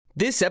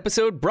This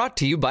episode brought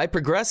to you by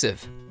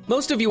Progressive.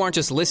 Most of you aren't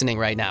just listening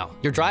right now.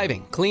 You're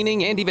driving,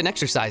 cleaning, and even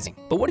exercising.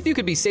 But what if you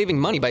could be saving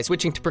money by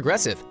switching to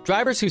Progressive?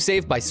 Drivers who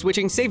save by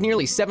switching save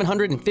nearly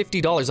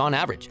 $750 on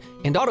average.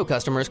 And auto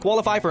customers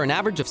qualify for an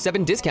average of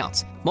 7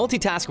 discounts.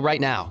 Multitask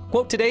right now.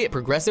 Quote today at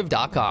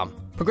Progressive.com.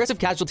 Progressive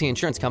Casualty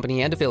Insurance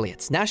Company and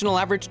Affiliates. National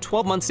average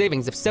 12-month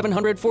savings of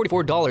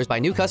 $744 by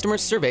new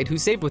customers surveyed who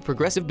saved with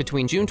Progressive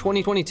between June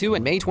 2022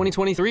 and May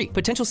 2023.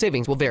 Potential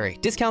savings will vary.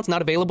 Discounts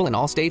not available in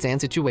all states and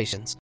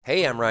situations.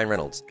 Hey, I'm Ryan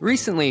Reynolds.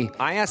 Recently,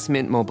 I asked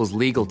Mint Mobile's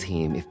legal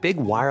team if big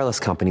wireless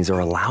companies are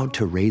allowed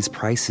to raise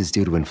prices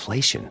due to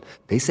inflation.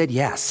 They said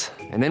yes.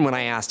 And then when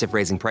I asked if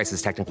raising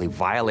prices technically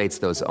violates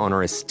those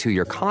onerous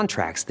 2-year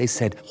contracts, they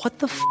said, "What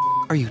the f***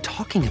 are you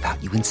talking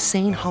about, you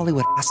insane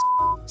Hollywood ass f-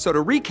 So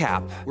to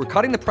recap, we're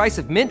cutting the price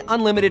of Mint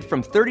Unlimited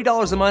from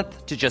 $30 a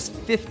month to just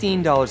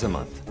 $15 a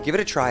month. Give it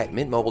a try at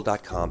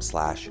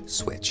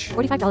mintmobile.com/switch.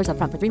 $45 up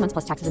front for 3 months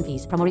plus taxes and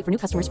fees. Promo rate for new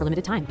customers for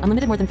limited time.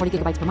 Unlimited more than 40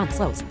 gigabytes per month.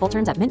 Slows full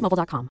terms at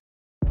mintmobile.com.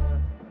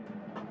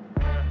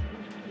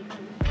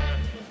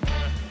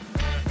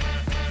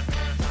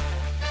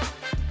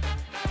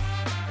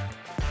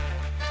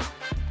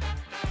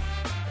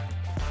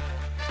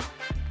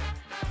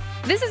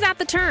 This is At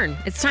the Turn.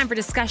 It's time for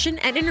discussion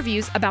and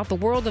interviews about the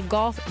world of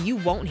golf you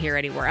won't hear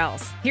anywhere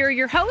else. Here are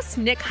your hosts,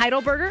 Nick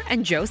Heidelberger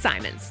and Joe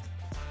Simons.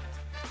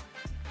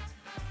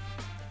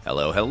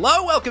 Hello,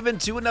 hello. Welcome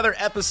into another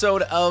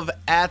episode of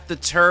At the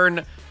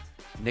Turn.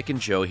 Nick and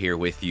Joe here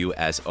with you,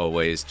 as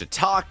always, to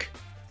talk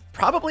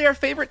probably our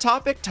favorite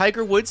topic,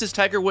 Tiger Woods. Is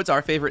Tiger Woods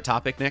our favorite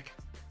topic, Nick?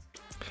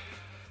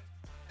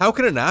 How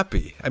can it not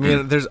be? I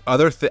mean, there's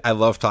other I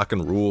love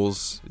talking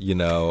rules, you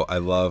know. I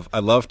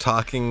love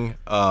talking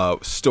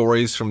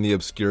stories from the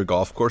obscure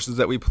golf courses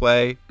that we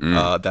play.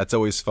 That's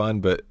always fun,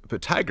 but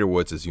Tiger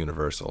Woods is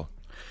universal.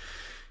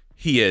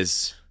 He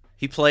is.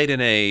 He played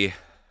in a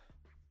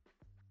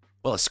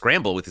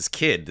scramble with his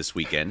kid this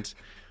weekend.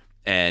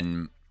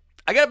 And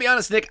I got to be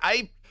honest, Nick,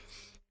 I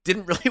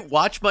didn't really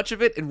watch much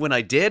of it, and when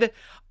I did,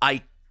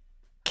 I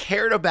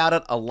cared about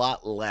it a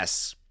lot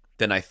less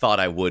than I thought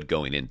I would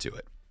going into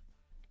it.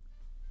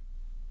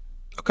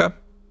 Okay.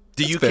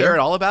 Do you care at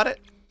all about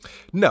it?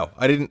 No,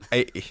 I didn't.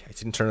 I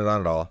didn't turn it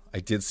on at all. I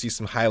did see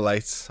some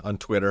highlights on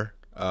Twitter.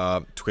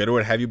 Twitter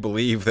would have you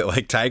believe that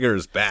like Tiger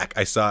is back.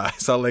 I saw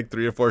like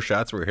 3 or 4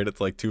 shots where he hit it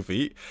to like 2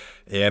 feet,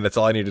 and that's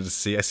all I needed to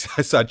see. I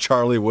saw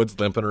Charlie Woods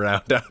limping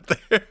around out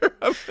there.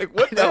 I'm like,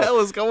 what the hell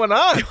is going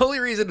on? The only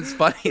reason it's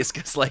funny is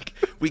because like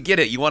we get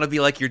it. You want to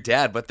be like your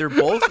dad, but they're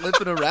both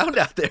limping around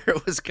out there.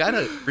 It was kind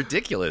of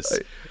ridiculous.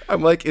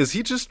 I'm like, is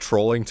he just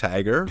trolling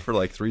Tiger for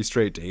like 3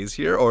 straight days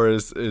here, or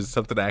is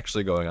something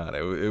actually going on?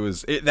 It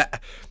was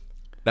that.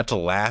 Not to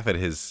laugh at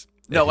his.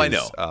 No, I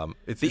know.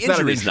 It's the not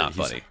injury is not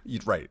funny.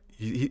 Right.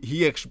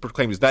 He actually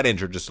proclaimed he's not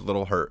injured, just a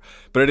little hurt.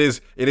 But it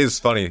is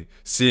funny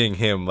seeing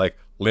him like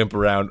limp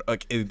around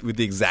like with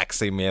the exact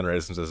same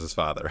mannerisms as his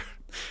father.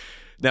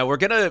 Now we're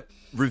gonna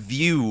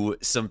review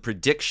some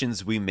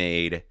predictions we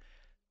made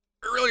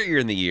earlier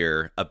in the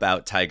year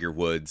about Tiger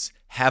Woods.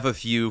 Have a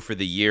few for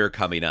the year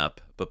coming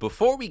up. But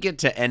before we get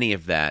to any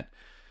of that,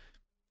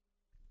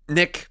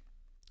 Nick,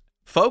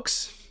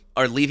 folks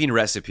are leaving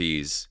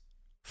recipes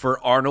for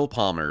Arnold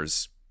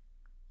Palmer's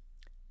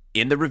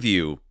in the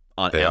review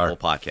on Apple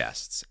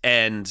Podcasts.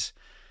 And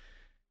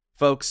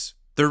folks,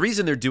 the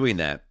reason they're doing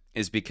that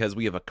is because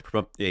we have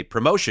a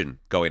promotion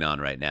going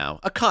on right now,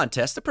 a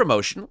contest, a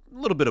promotion, a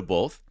little bit of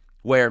both,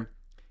 where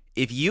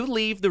if you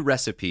leave the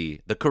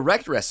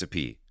correct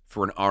recipe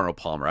for an Arnold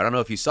Palmer, I don't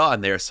know if you saw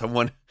in there,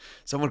 someone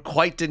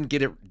quite didn't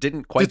get it.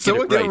 Did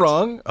someone get it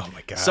wrong? Oh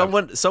my god!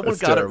 Someone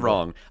got it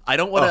wrong. I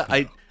don't want to.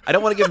 I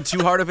don't want to give him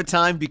too hard of a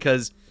time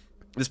because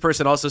this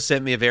person also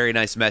sent me a very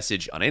nice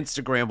message on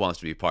Instagram, wants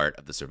to be part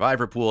of the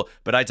Survivor Pool,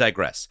 but I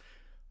digress.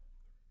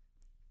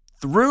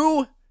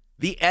 Through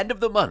the end of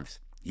the month,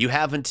 you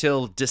have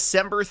until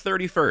December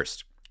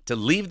 31st to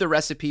leave the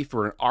recipe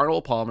for an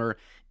Arnold Palmer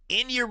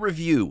in your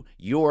review,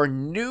 your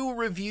new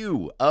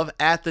review of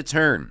At the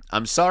Turn.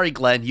 I'm sorry,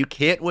 Glenn, you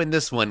can't win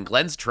this one.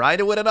 Glenn's trying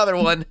to win another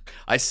one.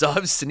 I saw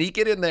him sneak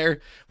it in there.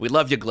 We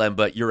love you, Glenn,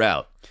 but you're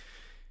out.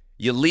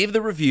 You leave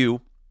the review,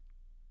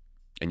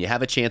 and you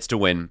have a chance to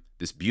win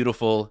this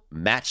beautiful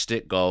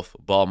Matchstick Golf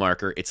ball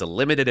marker. It's a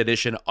limited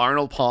edition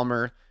Arnold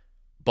Palmer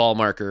ball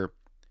marker.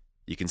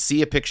 You can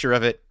see a picture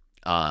of it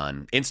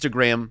on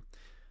Instagram.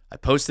 I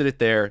posted it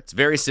there. It's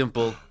very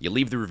simple. You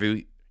leave the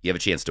review, you have a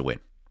chance to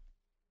win.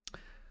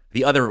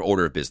 The other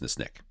order of business,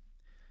 Nick.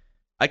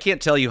 I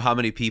can't tell you how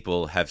many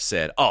people have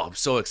said, "Oh, I'm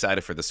so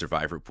excited for the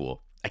Survivor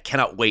Pool. I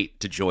cannot wait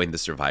to join the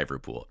Survivor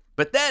Pool."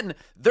 But then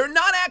they're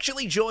not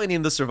actually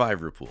joining the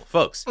Survivor Pool.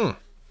 Folks,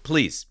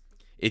 please,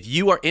 if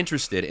you are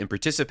interested in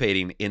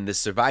participating in this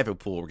Survivor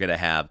Pool we're going to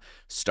have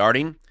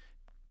starting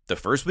the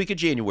first week of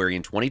January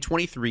in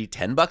 2023,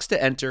 $10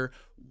 to enter,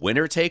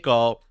 winner take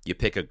all. You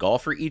pick a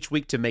golfer each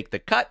week to make the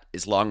cut.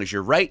 As long as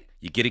you're right,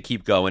 you get to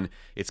keep going.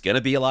 It's going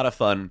to be a lot of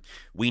fun.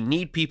 We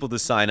need people to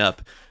sign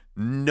up.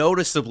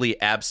 Noticeably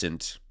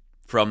absent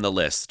from the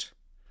list,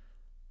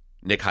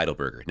 Nick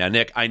Heidelberger. Now,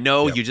 Nick, I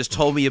know you just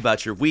told me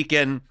about your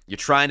weekend. You're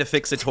trying to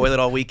fix a toilet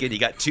all weekend. You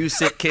got 2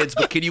 sick kids,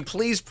 but can you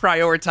please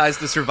prioritize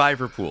the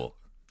Survivor pool?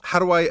 How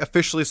do I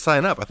officially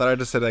sign up? I thought I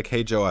just said like,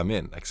 "Hey Joe, I'm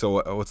in." Like,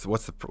 so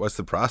what's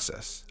the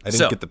process? I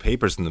didn't get the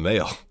papers in the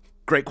mail.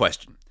 Great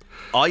question.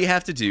 All you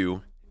have to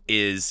do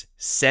is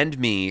send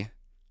me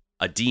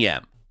a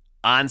DM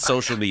on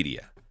social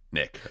media,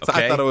 Nick. Okay? So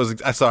I thought it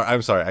was.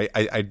 I'm sorry.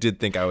 I did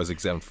think I was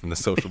exempt from the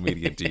social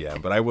media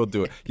DM, but I will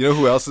do it. You know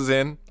who else is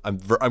in? I'm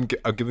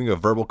giving you a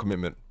verbal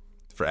commitment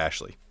for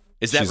Ashley.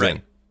 Is that She's right?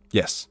 in.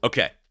 Yes.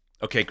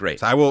 Okay, great.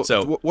 So I will.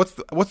 So what's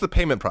the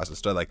payment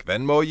process? Do I like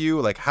Venmo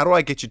you? Like, how do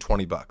I get you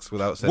 $20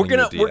 without sending you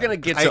a DM? we're gonna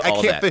get to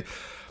all that.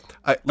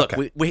 Look,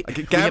 okay. we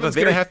Gavin's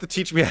going to have to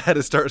teach me how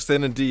to start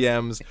sending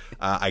DMs.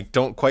 I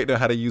don't quite know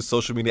how to use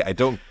social media. I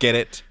don't get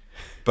it,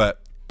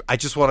 but I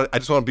just want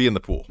to be in the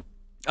pool.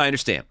 I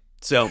understand.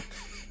 So,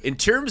 in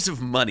terms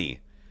of money,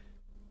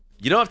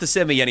 you don't have to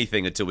send me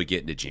anything until we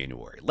get into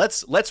January.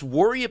 Let's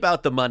worry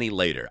about the money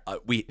later.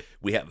 We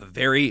have a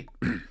very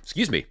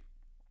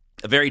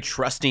a very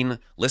trusting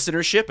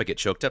listenership. I get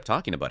choked up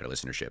talking about our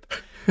listenership.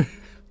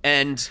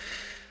 And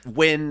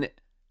when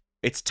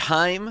it's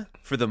time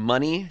for the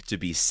money to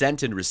be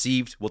sent and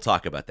received, we'll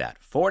talk about that.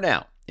 For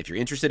now, if you're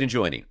interested in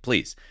joining,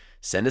 please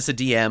send us a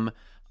DM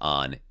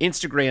on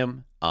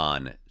Instagram,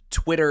 on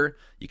Twitter.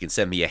 You can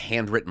send me a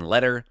handwritten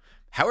letter.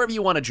 However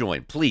you want to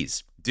join,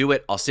 please do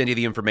it. I'll send you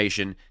the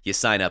information. You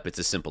sign up. It's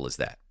as simple as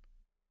that.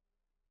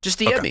 Just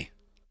DM me.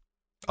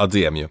 I'll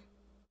DM you.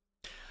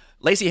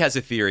 Lacey has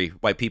a theory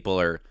why people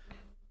are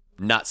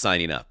not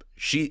signing up.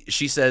 She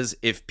says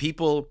if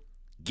people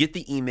get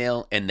the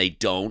email and they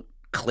don't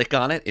click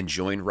on it and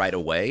join right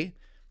away,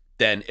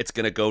 then it's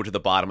going to go to the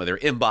bottom of their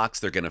inbox.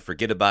 They're going to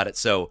forget about it.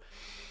 So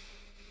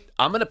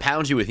I'm going to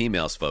pound you with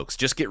emails, folks.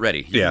 Just get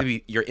ready.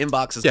 Your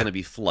inbox is going to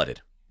be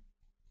flooded.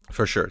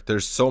 For sure.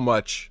 There's so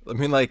much. I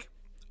mean, like,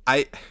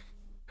 I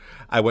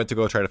went to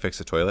go try to fix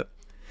the toilet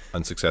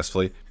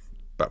unsuccessfully.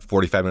 About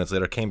 45 minutes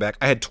later, came back.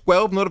 I had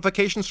 12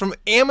 notifications from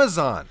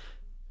Amazon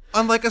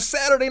on like a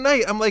Saturday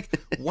night. I'm like,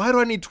 why do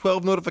I need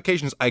 12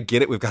 notifications? I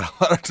get it. We've got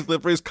a lot of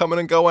deliveries coming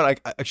and going.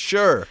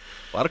 Sure.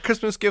 A lot of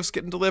Christmas gifts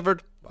getting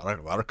delivered. A lot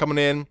are coming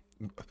in.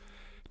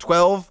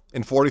 12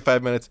 in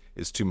 45 minutes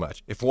is too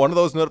much. If one of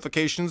those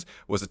notifications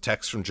was a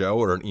text from Joe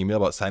or an email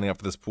about signing up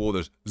for this pool,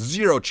 there's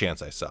zero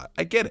chance I saw it.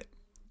 I get it.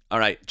 All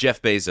right,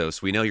 Jeff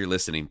Bezos, we know you're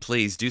listening.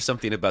 Please do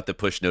something about the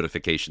push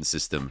notification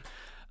system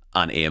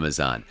on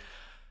Amazon.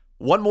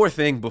 One more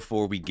thing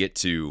before we get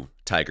to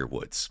Tiger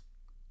Woods.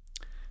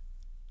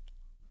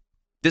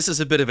 This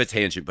is a bit of a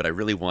tangent, but I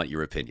really want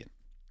your opinion.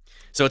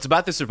 So it's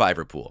about the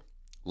Survivor pool.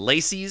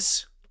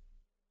 Lacey's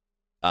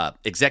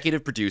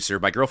executive producer,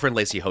 my girlfriend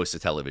Lacey hosts a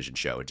television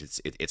show.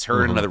 It's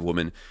her and another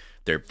woman.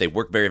 They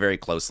work very, very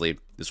closely.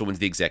 This woman's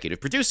the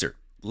executive producer.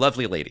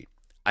 Lovely lady.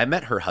 I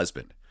met her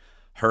husband.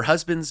 Her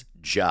husband's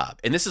job,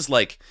 and this is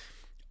like,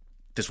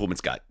 this woman's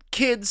got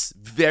kids,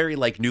 very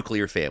like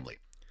nuclear family.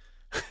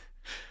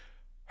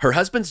 Her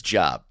husband's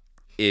job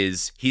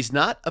is, he's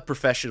not a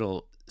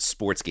professional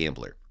sports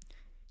gambler.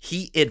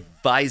 He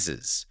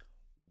advises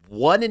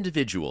one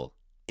individual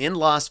in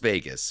Las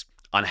Vegas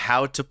on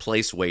how to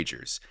place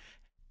wagers.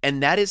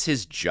 And that is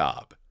his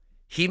job.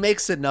 He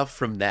makes enough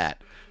from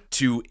that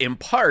to, in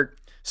part,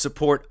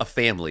 support a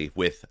family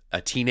with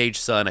a teenage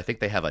son. I think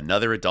they have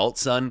another adult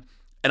son.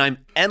 And I'm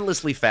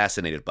endlessly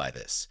fascinated by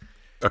this.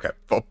 Okay.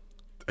 Well,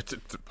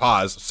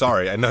 pause.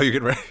 Sorry. I know you're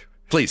getting ready.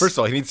 Please. First of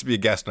all, he needs to be a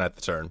guest on At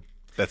the Turn.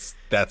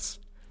 That's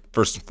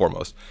first and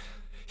foremost.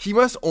 He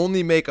must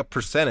only make a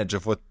percentage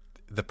of what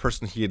the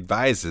person he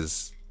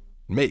advises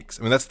makes.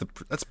 I mean,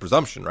 that's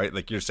presumption, right?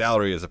 Like, your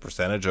salary is a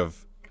percentage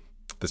of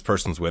this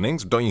person's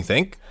winnings, don't you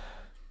think?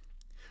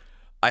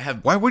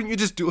 Why wouldn't you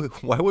just do it?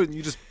 Why wouldn't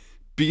you just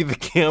be the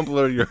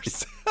gambler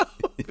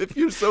yourself if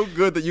you're so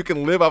good that you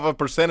can live off a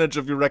percentage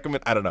of your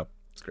recommend? I don't know.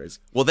 It's crazy.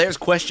 Well, there's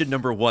question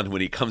number one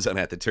when he comes on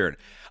At the Turn.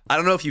 I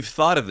don't know if you've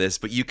thought of this,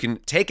 but you can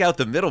take out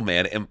the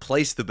middleman and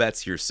place the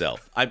bets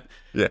yourself.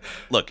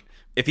 Look,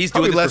 if he's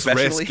doing this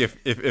professionally, risk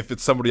if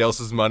it's somebody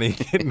else's money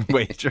getting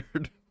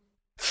wagered.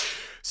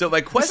 So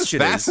my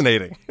question is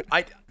fascinating.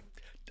 I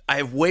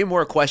have way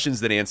more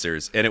questions than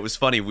answers, and it was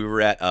funny. We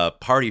were at a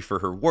party for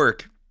her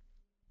work,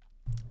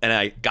 and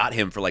I got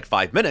him for like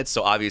 5 minutes.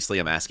 So obviously,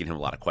 I'm asking him a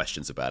lot of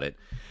questions about it.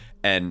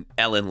 And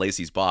Ellen,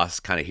 Lacey's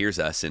boss, kind of hears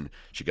us, and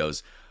she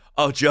goes,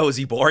 "Oh, Joe, is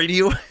he boring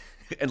you?"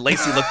 And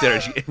Lacey looked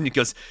at her and he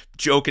goes,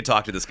 "Joe could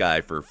talk to this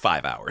guy for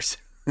 5 hours."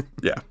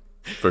 Yeah,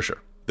 for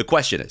sure. The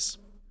question is,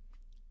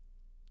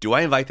 do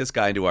I invite this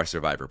guy into our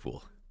Survivor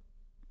pool?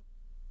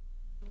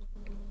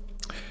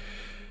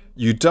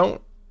 You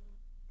don't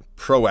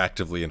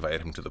proactively invite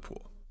him to the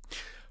pool.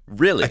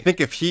 Really? I think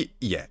if he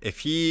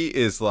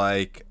is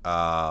like,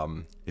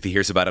 if he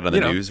hears about it on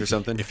the news or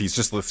something, if he's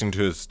just listening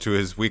to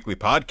his weekly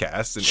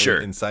podcast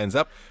and signs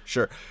up,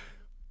 sure.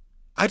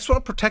 I just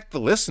want to protect the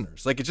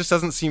listeners. Like, it just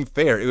doesn't seem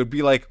fair. It would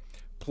be like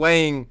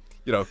playing,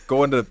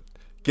 going to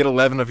get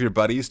 11 of your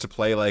buddies to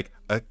play like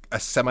a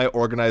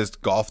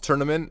semi-organized golf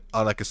tournament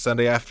on like a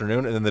Sunday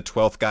afternoon, and then the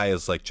 12th guy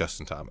is like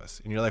Justin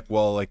Thomas, and you're like,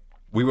 well, like,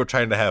 we were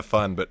trying to have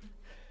fun, but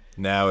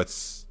now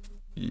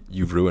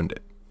you've ruined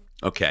it.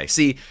 Okay.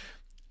 See,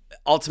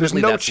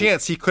 ultimately, there's no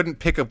chance he couldn't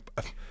pick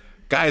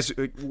guys,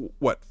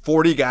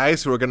 40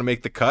 guys who are going to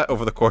make the cut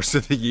over the course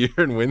of the year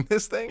and win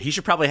this thing? He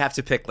should probably have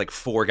to pick like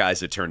 4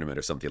 guys a tournament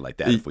or something like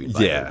that if we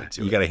invite him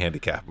into you got to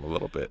handicap him a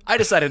little bit. I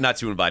decided not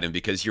to invite him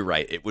because you're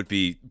right. It would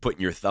be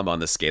putting your thumb on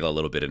the scale a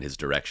little bit in his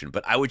direction.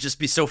 But I would just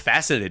be so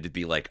fascinated to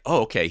be like,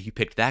 oh, okay, he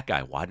picked that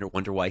guy.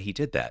 Wonder why he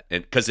did that.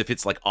 And because if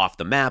it's like off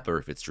the map or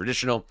if it's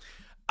traditional,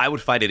 I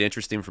would find it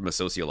interesting from a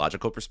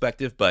sociological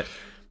perspective, but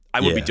I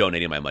would be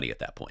donating my money at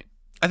that point.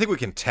 I think we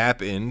can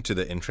tap into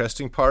the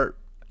interesting part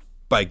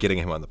by getting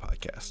him on the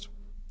podcast.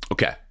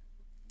 Okay.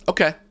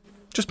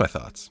 Just my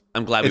thoughts.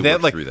 I'm glad we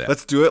worked through that.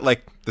 Let's do it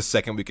like the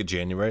second week of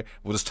January.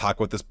 We'll just talk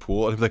about this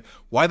pool and be like,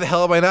 why the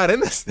hell am I not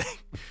in this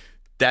thing?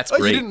 That's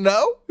great. You didn't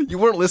know? You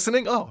weren't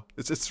listening? Oh,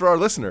 it's for our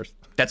listeners.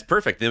 That's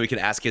perfect. Then we can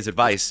ask his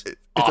advice. It's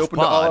open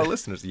to all our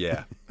listeners.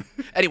 Yeah.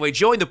 Anyway,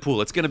 join the pool.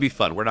 It's going to be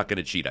fun. We're not going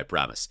to cheat, I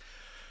promise.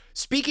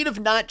 Speaking of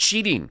not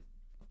cheating,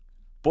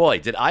 boy,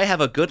 did I have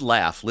a good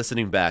laugh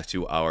listening back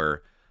to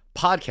our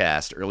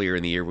podcast earlier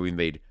in the year where we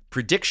made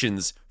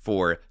predictions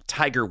for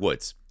Tiger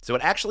Woods. So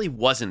it actually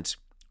wasn't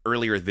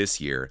earlier this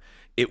year.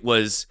 It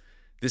was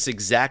this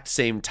exact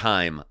same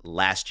time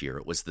last year.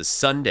 It was the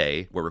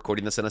Sunday, we're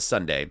recording this on a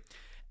Sunday,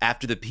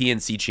 after the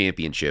PNC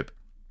Championship.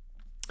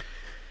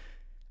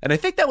 And I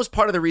think that was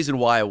part of the reason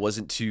why I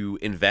wasn't too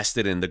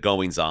invested in the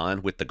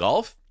goings-on with the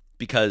golf,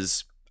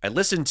 because I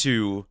listened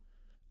to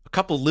a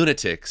couple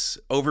lunatics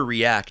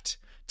overreact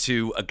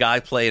to a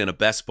guy playing in a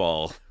best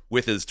ball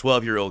with his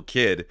 12-year-old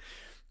kid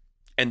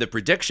and the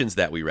predictions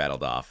that we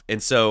rattled off.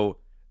 And so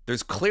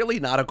there's clearly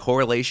not a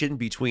correlation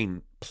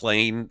between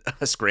playing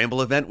a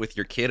scramble event with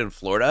your kid in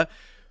Florida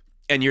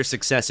and your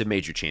success in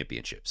major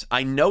championships.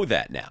 I know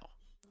that now.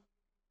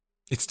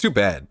 It's too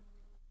bad.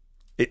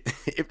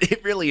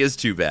 It really is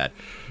too bad.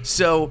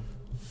 So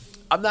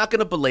I'm not going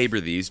to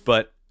belabor these,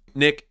 but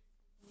Nick,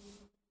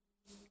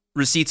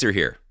 receipts are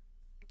here.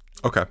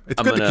 Okay.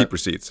 It's good to keep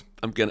receipts.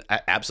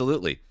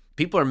 Absolutely.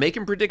 People are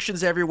making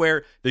predictions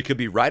everywhere. They could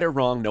be right or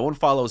wrong. No one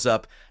follows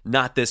up.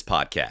 Not this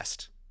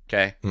podcast.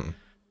 Okay? Mm-mm.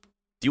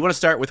 Do you want to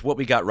start with what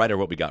we got right or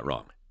what we got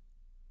wrong?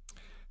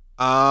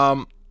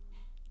 I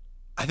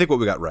think what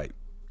we got right.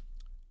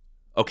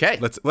 Okay.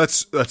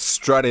 Let's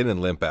strut in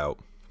and limp out.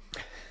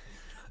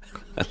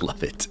 I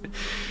love it.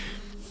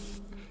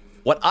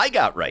 What I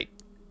got right,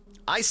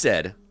 I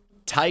said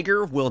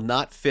Tiger will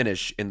not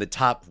finish in the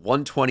top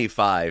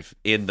 125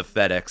 in the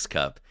FedEx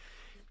Cup.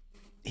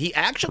 He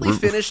actually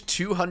finished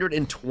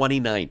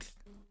 229th.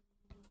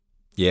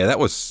 Yeah, that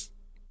was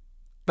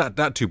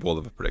not too bold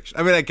of a prediction.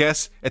 I mean, I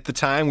guess at the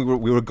time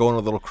we were going a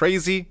little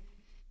crazy,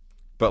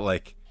 but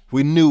like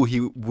we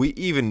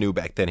even knew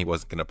back then he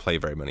wasn't going to play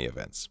very many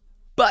events.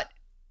 But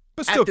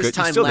still at this good.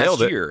 time last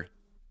year,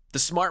 the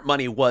smart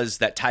money was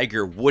that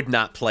Tiger would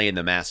not play in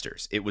the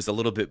Masters. It was a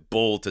little bit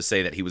bold to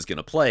say that he was going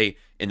to play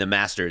in the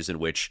Masters, in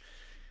which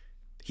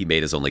he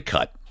made his only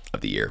cut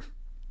of the year.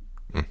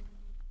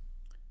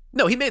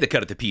 No, he made the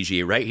cut at the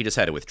PGA, right? He just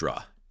had to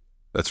withdraw.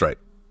 That's right.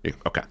 Yeah,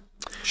 okay.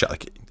 Shot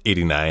like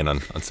 89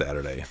 on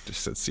Saturday.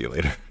 Just said, see you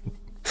later.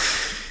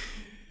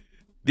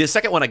 The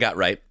second one I got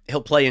right, he'll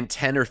play in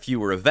 10 or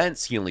fewer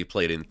events. He only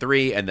played in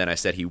 3, and then I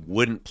said he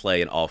wouldn't play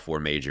in all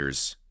 4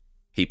 majors.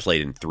 He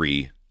played in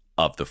 3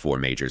 of the 4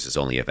 majors as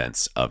only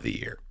events of the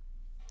year.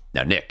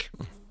 Now, Nick,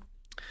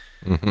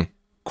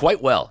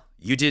 quite well.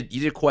 You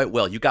did quite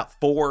well. You got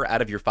 4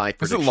 out of your 5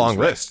 predictions. This is a long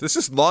list. This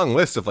is a long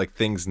list of like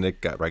things Nick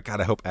got right.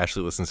 God, I hope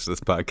Ashley listens to this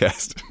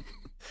podcast.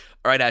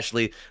 All right,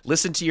 Ashley,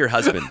 listen to your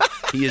husband.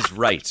 He is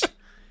right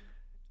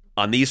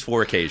on these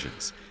 4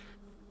 occasions.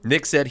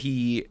 Nick said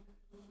he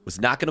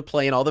was not going to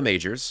play in all the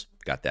majors.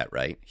 Got that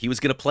right. He was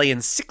going to play in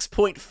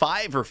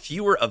 6.5 or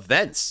fewer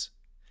events.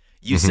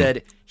 You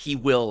said he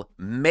will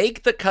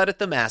make the cut at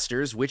the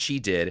Masters, which he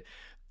did,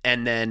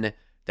 and then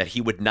that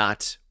he would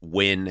not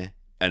win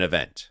an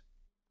event.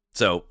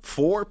 So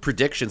 4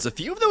 predictions, a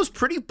few of those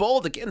pretty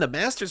bold. Again, the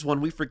Masters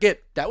one, we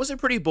forget. That was a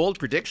pretty bold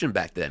prediction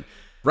back then.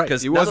 Right.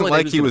 It wasn't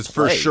like he was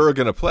for sure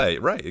going to play.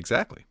 Right,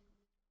 exactly.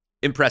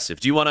 Impressive.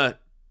 Do you want to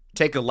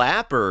take a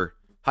lap, or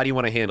how do you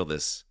want to handle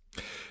this?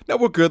 No,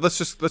 we're good. Let's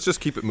just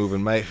keep it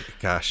moving. My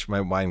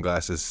wine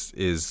glass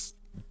is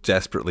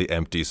desperately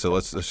empty, so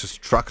let's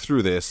just truck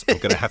through this. We're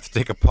gonna have to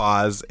take a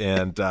pause,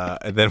 and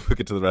then we'll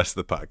get to the rest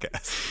of the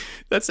podcast.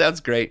 That sounds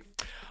great.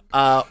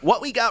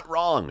 What we got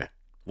wrong?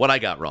 What I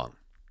got wrong?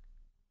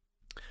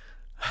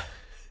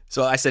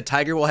 So I said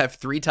Tiger will have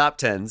 3 top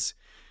 10s.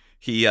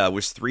 He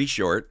was 3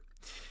 short.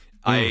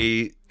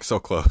 So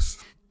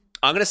close.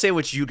 I'm gonna say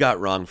what you got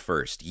wrong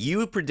first.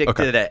 You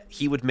predicted that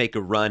he would make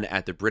a run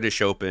at the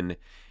British Open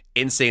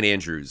in St.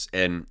 Andrews,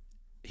 and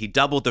he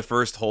doubled the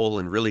first hole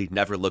and really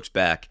never looked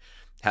back,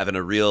 having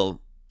a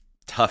real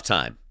tough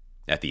time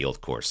at the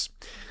old course.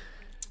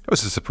 It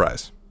was a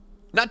surprise.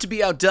 Not to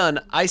be outdone,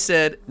 I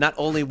said not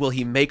only will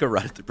he make a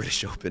run at the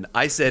British Open,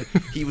 I said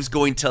he was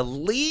going to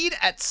lead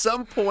at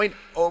some point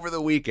over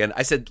the weekend.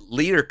 I said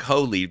lead or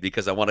co-lead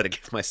because I wanted to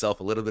give myself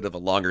a little bit of a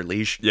longer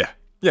leash. Yeah.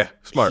 Yeah,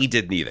 smart. He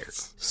didn't either.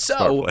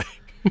 Smart play.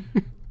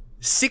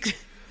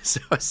 So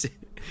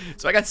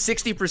I got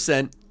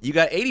 60%. You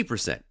got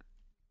 80%.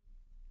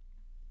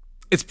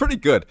 It's pretty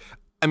good.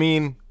 I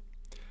mean,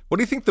 what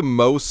do you think the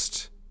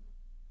most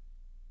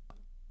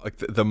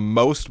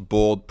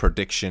bold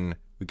prediction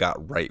we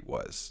got right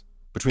was?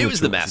 It was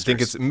the Masters. You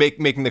think it's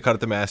making the cut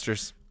at the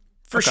Masters?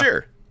 For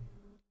sure.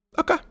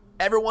 Okay.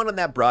 Everyone on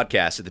that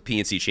broadcast at the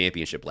PNC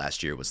Championship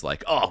last year was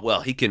like, "Oh,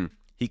 well, he can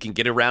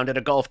get around in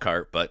a golf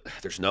cart, but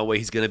there's no way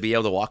he's going to be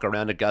able to walk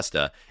around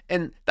Augusta."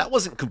 And that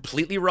wasn't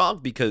completely wrong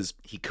because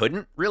he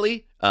couldn't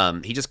really.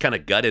 He just kind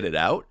of gutted it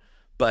out.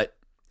 But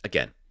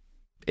again,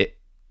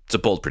 it's a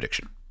bold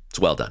prediction. It's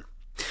well done.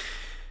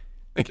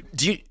 Thank you.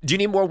 Do you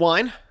need more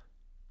wine?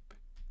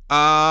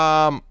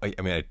 I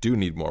mean, I do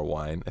need more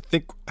wine. I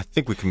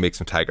think we can make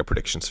some Tiger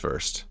predictions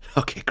first.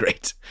 Okay,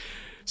 great.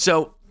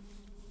 So,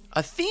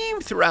 a theme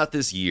throughout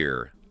this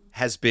year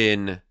has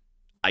been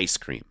ice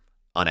cream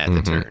on At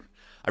the Turn.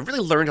 I really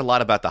learned a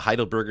lot about the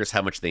Heidelbergers,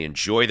 how much they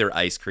enjoy their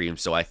ice cream.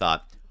 So I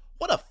thought,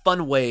 what a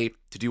fun way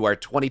to do our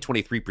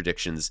 2023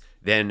 predictions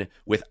than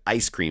with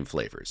ice cream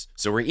flavors.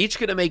 So we're each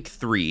going to make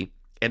 3,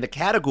 and the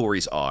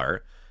categories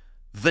are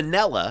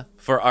vanilla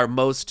for our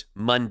most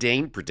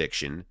mundane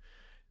prediction,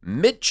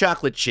 mint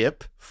chocolate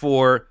chip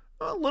for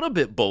a little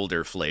bit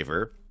bolder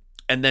flavor,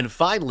 and then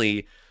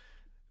finally,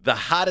 the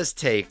hottest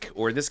take,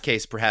 or in this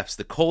case, perhaps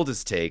the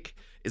coldest take,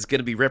 is going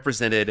to be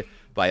represented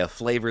by a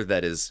flavor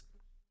that is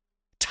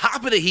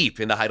top of the heap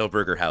in the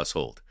Heidelberger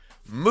household.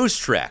 Moose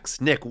Tracks.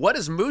 Nick, what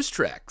is Moose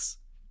Tracks?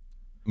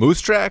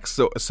 Moose Tracks?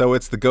 So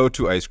it's the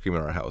go-to ice cream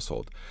in our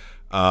household.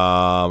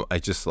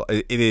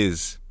 It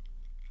is,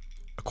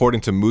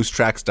 according to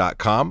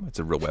moosetracks.com, it's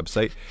a real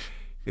website,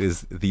 it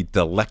is the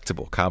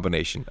delectable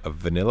combination of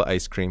vanilla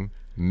ice cream,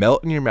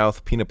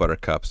 melt-in-your-mouth peanut butter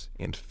cups,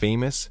 and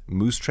famous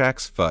Moose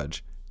Tracks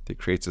fudge that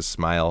creates a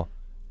smile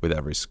with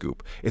every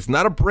scoop. It's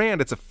not a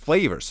brand, it's a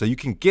flavor, so you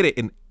can get it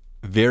in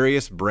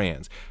various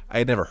brands. I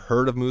had never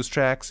heard of Moose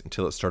Tracks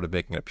until it started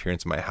making an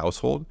appearance in my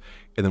household,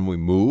 and then we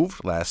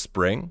moved last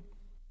spring,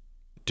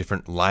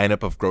 different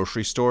lineup of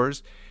grocery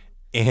stores,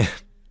 and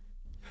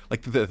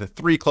like the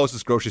 3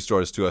 closest grocery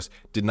stores to us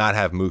did not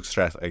have Moose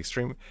Tracks ice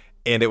cream,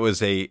 and it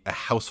was a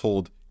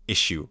household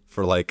issue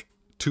for like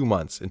 2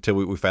 months until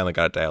we finally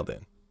got it dialed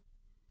in.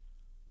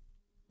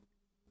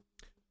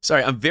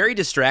 Sorry, I'm very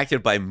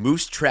distracted by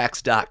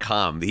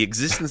moosetracks.com. The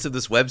existence of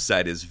this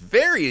website is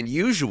very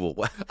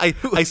unusual.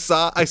 I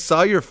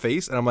saw your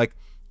face, and I'm like,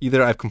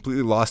 either I've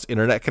completely lost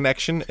internet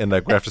connection, and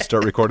like we have to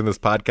start recording this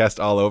podcast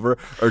all over,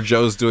 or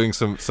Joe's doing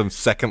some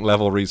second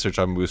level research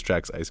on Moose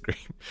Tracks ice cream.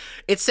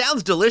 It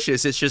sounds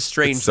delicious. It's just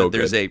strange so that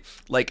there's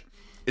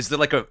is there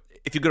like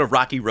if you go to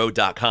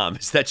rockyroad.com,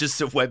 is that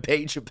just a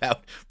webpage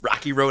about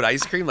Rocky Road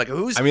ice cream? Like if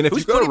you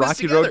go to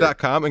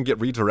rockyroad.com and get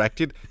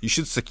redirected, you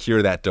should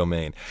secure that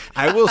domain.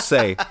 I will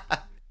say,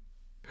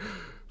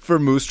 for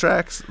Moose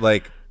Tracks,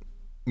 like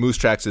Moose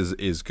Tracks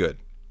is good.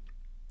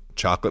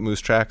 Chocolate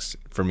Moose Tracks,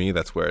 for me,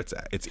 that's where it's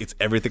at. It's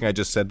everything I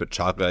just said, but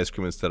chocolate ice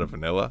cream instead of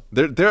vanilla.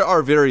 There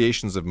are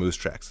variations of Moose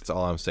Tracks. That's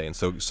all I'm saying.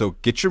 So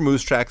get your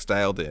Moose Tracks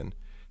dialed in,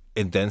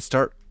 and then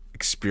start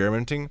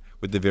experimenting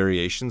with the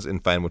variations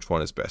and find which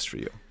one is best for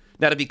you.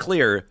 Now, to be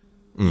clear,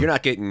 you're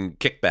not getting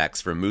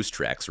kickbacks from Moose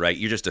Tracks, right?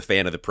 You're just a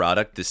fan of the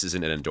product. This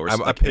isn't an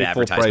endorsement. I pay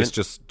full price,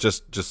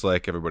 just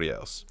like everybody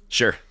else.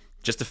 Sure,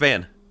 just a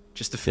fan.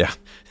 Yeah,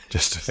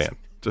 just a fan.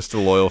 Just a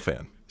loyal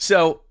fan.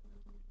 So,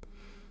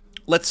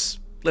 let's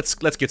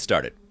get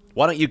started.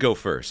 Why don't you go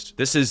first?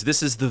 This is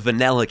the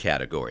vanilla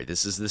category.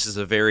 This is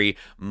a very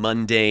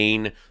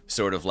mundane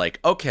sort of like,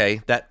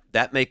 okay,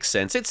 that makes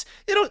sense.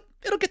 It'll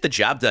get the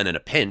job done in a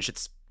pinch.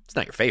 It's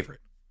not your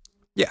favorite.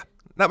 Yeah.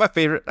 Not my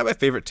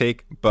favorite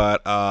take,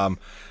 but I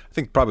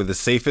think probably the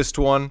safest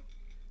one.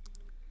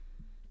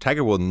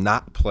 Tiger will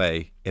not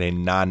play in a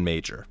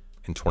non-major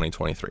in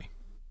 2023.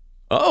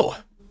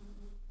 Oh.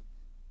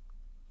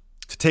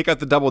 To take out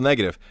the double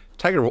negative,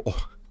 Tiger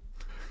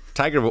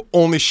will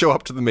only show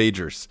up to the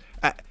majors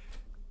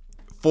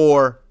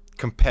for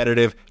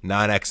competitive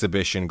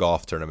non-exhibition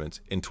golf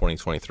tournaments in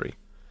 2023.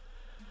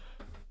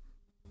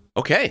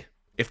 Okay.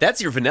 If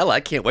that's your vanilla, I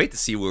can't wait to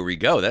see where we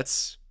go.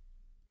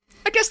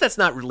 I guess that's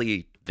not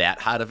really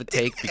that hot of a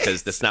take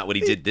because that's not what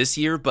he did this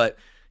year, but,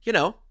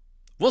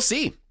 we'll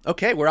see.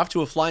 Okay, we're off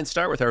to a flying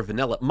start with our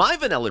vanilla. My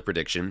vanilla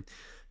prediction,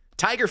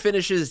 Tiger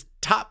finishes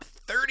top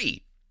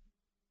 30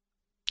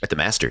 at the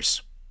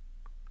Masters.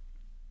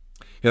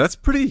 Yeah, that's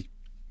pretty,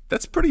 I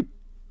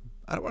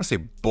don't want to say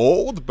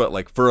bold, but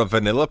like for a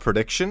vanilla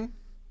prediction,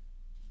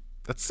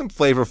 that's some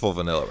flavorful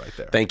vanilla right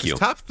there. Thank you.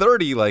 Top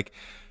 30, like,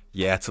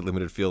 yeah, it's a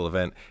limited field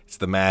event. It's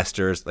the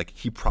Masters. Like,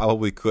 he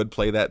probably could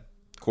play that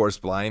course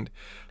blind.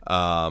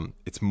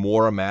 It's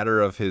more a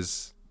matter of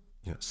his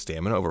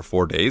stamina over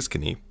 4 days.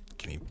 Can he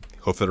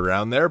hoof it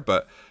around there?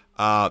 But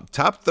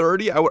top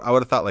 30, I would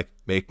have thought like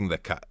making the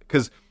cut,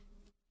 because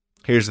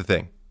here's the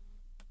thing: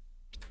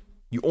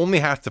 you only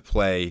have to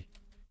play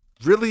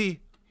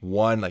really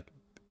one like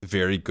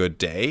very good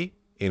day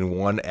in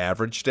one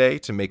average day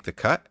to make the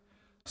cut.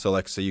 So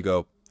like, say you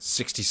go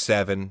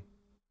 67,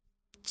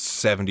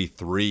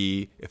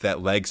 73 if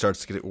that leg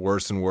starts to get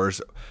worse and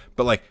worse.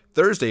 But like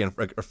Saturday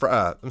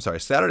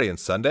and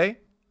Sunday,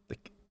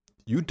 like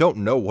you don't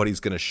know what he's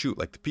going to shoot.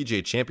 Like the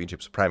PGA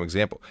Championship's a prime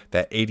example.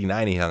 That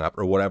 89 he hung up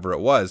or whatever it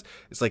was,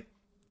 it's like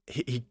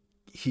he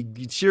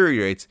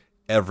deteriorates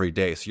every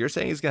day. So you're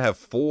saying he's going to have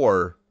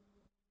 4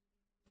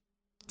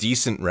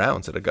 decent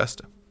rounds at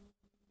Augusta?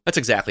 That's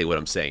exactly what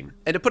I'm saying.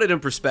 And to put it in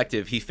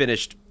perspective, he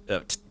finished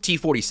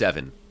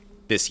T47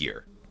 this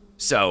year.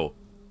 So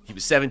he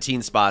was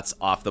 17 spots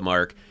off the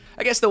mark.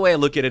 I guess the way I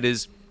look at it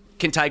is,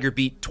 can Tiger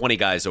beat 20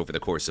 guys over the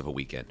course of a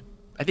weekend?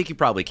 I think he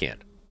probably can.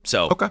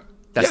 So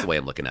that's the way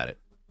I'm looking at it.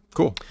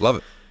 Cool. Love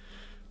it.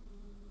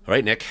 All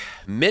right, Nick.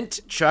 Mint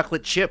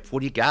chocolate chip.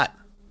 What do you got?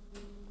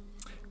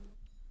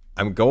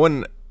 I'm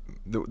going...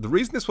 The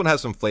reason this one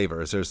has some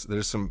flavor is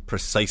there's some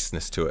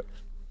preciseness to it.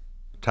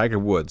 Tiger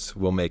Woods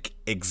will make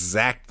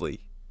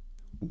exactly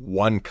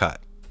 1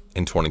 cut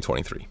in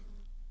 2023.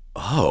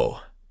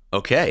 Oh,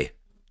 okay.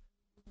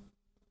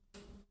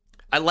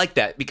 I like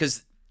that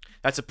because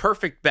that's a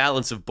perfect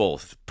balance of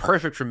both.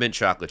 Perfect for mint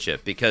chocolate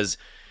chip because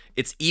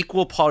it's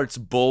equal parts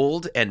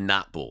bold and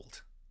not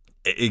bold.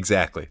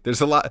 Exactly.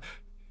 There's a lot.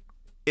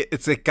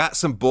 It's like got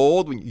some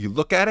bold when you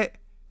look at it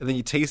and then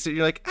you taste it. And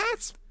you're like,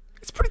 it's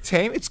pretty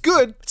tame. It's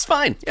good. It's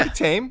fine. Yeah. Pretty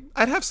tame.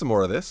 I'd have some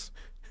more of this.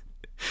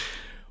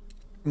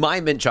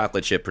 My mint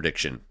chocolate chip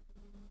prediction.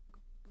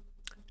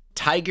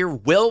 Tiger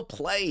will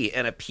play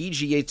in a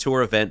PGA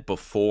Tour event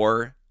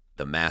before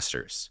the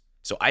Masters.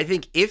 So I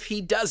think if he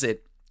does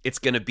it, it's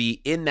going to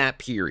be in that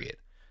period,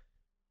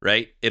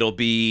 right? It'll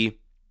be,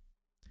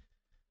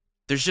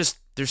 there's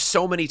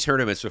so many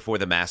tournaments before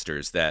the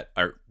Masters that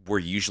were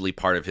usually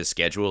part of his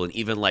schedule. And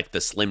even like the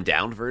slimmed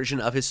down version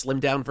of his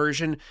slimmed down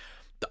version,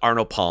 the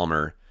Arnold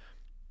Palmer,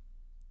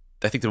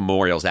 I think the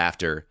Memorial's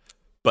after,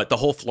 but the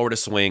whole Florida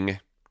swing,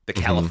 the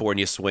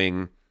California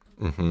swing,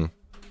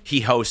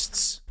 he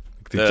hosts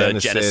the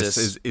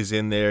Genesis is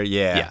in there.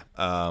 Yeah.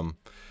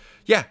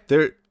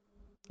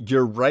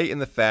 You're right in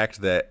the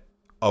fact that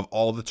of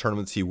all the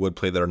tournaments he would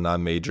play that are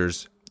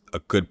non-majors, a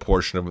good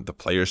portion of the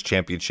Players'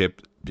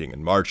 Championship being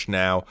in March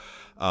now,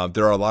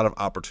 there are a lot of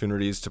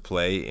opportunities to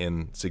play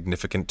in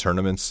significant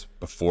tournaments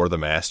before the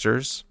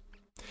Masters.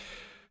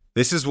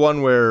 This is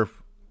one where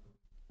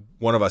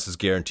one of us is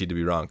guaranteed to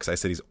be wrong because I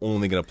said he's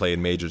only going to play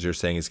in majors. You're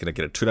saying he's going to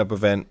get a tune-up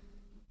event.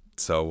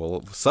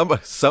 So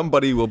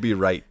somebody will be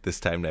right this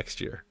time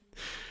next year.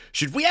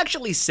 Should we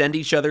actually send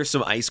each other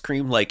some ice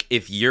cream? Like,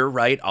 if you're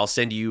right, I'll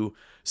send you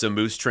some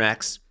Moose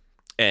Tracks.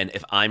 And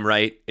if I'm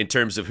right, in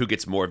terms of who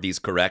gets more of these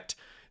correct,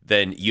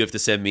 then you have to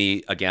send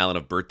me a gallon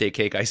of birthday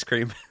cake ice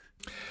cream.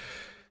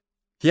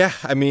 Yeah,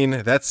 I mean,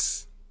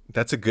 that's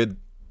a good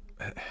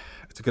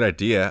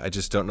idea. I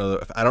just don't know.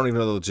 I don't even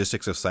know the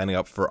logistics of signing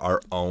up for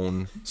our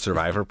own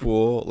Survivor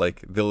pool.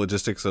 Like the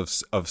logistics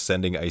of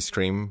sending ice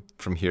cream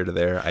from here to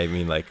there. I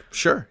mean, like,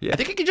 sure. Yeah. I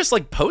think you could just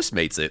like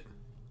Postmates it.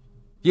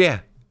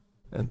 Yeah.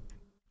 And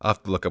I'll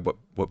have to look up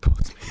what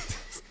Postmates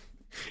is.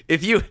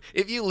 If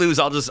you lose,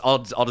 I'll just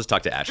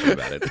talk to Ashley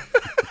about it.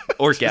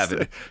 Or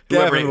Gavin.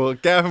 Gavin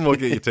will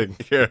get you taken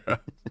care of.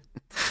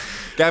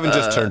 Gavin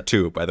just turned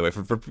 2, by the way.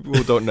 For people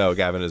who don't know,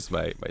 Gavin is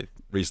my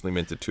recently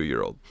minted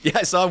 2-year-old. Yeah,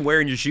 I saw him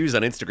wearing your shoes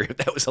on Instagram.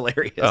 That was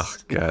hilarious. Oh,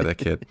 God, that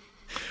kid.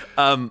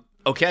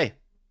 Okay.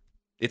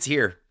 It's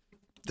here.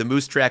 The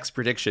Moose Tracks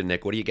prediction,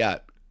 Nick. What do you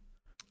got?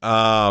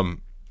 Are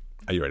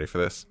you ready for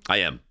this? I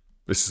am.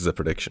 This is a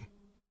prediction.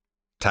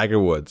 Tiger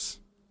Woods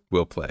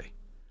will play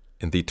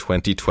in the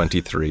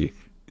 2023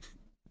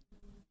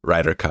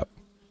 Ryder Cup.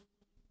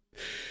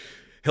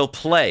 He'll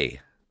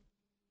play.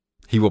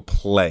 He will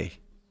play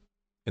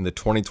in the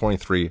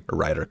 2023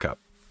 Ryder Cup.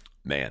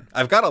 Man.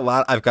 I've got a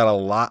lot.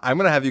 I'm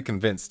going to have you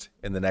convinced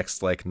in the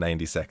next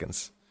 90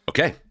 seconds.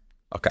 Okay.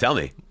 Tell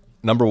me.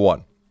 Number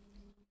 1.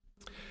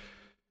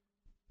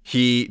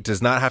 He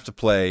does not have to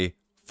play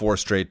 4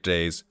 straight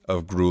days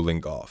of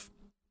grueling golf.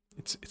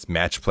 It's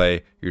match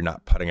play. You're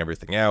not putting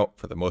everything out.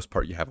 For the most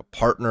part, you have a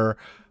partner.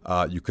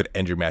 You could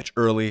end your match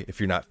early. If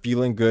you're not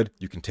feeling good,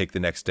 you can take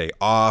the next day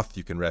off.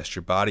 You can rest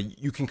your body.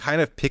 You can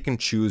kind of pick and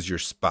choose your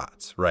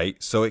spots,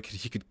 right? So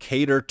he could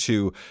cater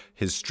to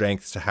his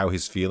strengths, to how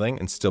he's feeling,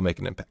 and still make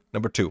an impact.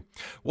 Number 2,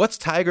 what's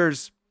Tiger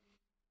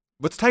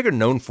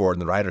known for in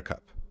the Ryder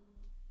Cup?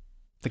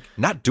 Like,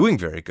 not doing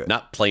very good.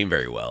 Not playing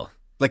very well.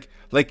 Like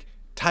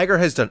Tiger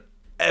has done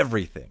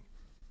everything.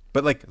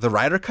 But the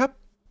Ryder Cup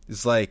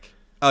is like,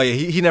 oh yeah,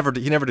 he never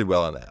did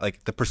well on that.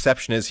 Like, the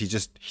perception is he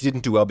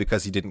didn't do well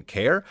because he didn't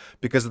care,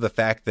 because of the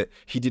fact that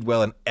he did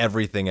well in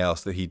everything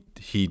else that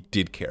he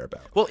did care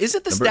about. Well, is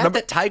it the stat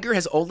that Tiger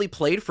has only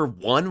played for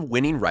 1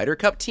 winning Ryder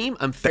Cup team?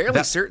 I'm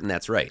fairly certain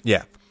that's right.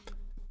 Yeah.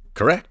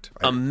 Correct.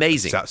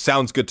 Amazing.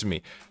 Sounds good to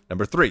me.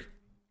 Number 3.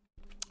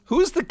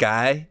 Who's the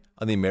guy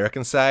on the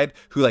American side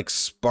who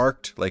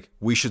sparked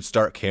we should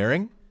start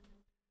caring?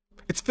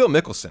 It's Phil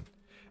Mickelson.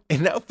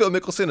 And now Phil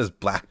Mickelson is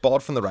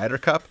blackballed from the Ryder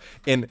Cup,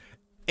 and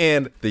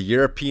the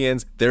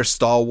Europeans, their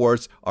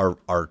stalwarts,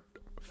 are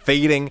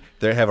fading.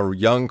 They have a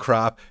young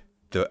crop.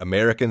 The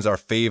Americans are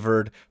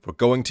favored. We're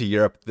going to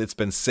Europe. It's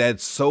been said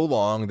so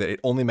long that it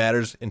only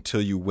matters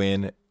until you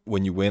win,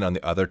 when you win on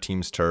the other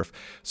team's turf.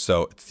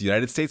 So it's the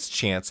United States'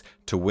 chance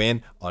to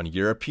win on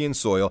European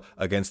soil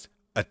against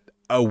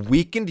a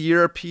weakened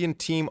European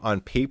team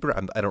on paper.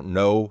 I don't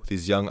know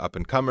these young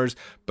up-and-comers,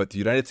 but the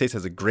United States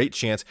has a great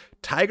chance.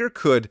 Tiger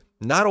could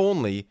not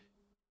only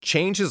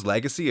change his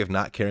legacy of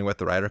not caring about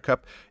the Ryder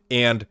Cup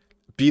and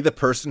be the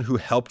person who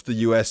helped the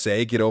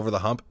USA get over the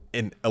hump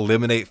and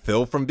eliminate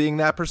Phil from being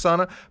that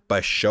persona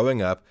by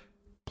showing up,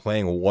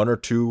 playing one or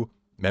two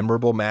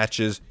memorable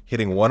matches,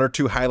 hitting one or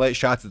two highlight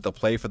shots that they'll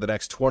play for the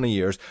next 20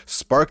 years,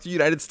 spark the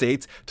United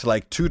States to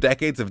like 2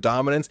 decades of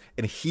dominance,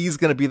 and he's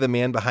going to be the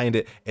man behind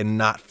it and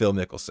not Phil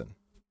Mickelson.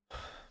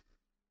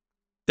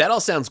 That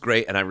all sounds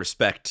great, and I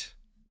respect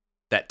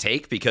that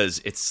take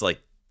because it's like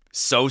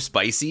so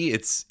spicy.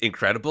 It's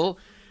incredible.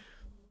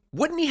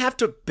 Wouldn't he have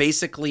to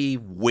basically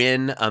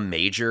win a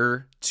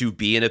major to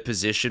be in a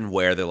position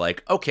where they're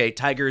like, okay,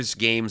 Tiger's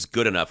game's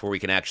good enough where we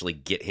can actually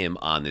get him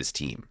on this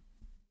team?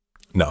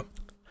 No.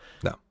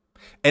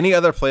 Any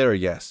other player,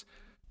 yes.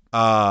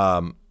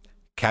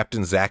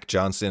 Captain Zach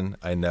Johnson,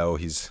 I know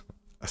he's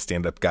a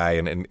stand-up guy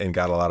and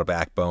got a lot of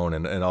backbone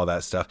and all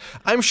that stuff.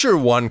 I'm sure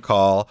one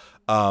call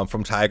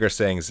from Tiger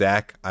saying,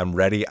 Zach, I'm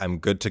ready, I'm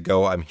good to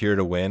go, I'm here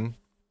to win.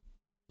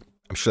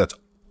 I'm sure that's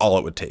all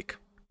it would take.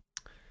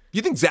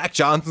 You think Zach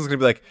Johnson's going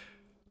to be like,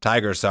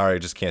 Tiger, sorry, I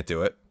just can't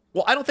do it?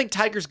 Well, I don't think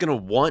Tiger's going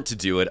to want to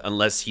do it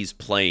unless he's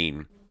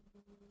playing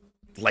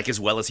like as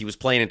well as he was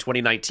playing in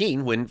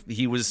 2019 when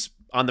he was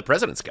on the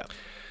President's Cup.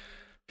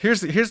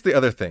 Here's the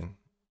other thing.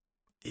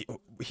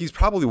 He's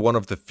probably one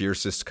of the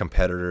fiercest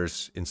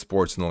competitors in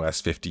sports in the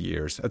last 50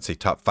 years. I'd say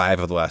top 5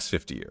 of the last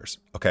 50 years.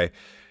 Okay.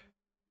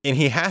 And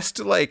he has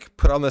to like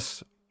put on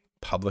this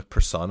public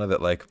persona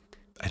that like,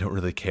 I don't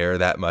really care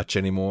that much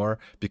anymore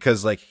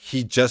because like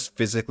he just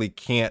physically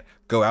can't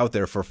go out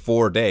there for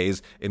 4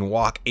 days and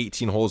walk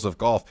 18 holes of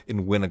golf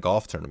and win a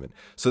golf tournament.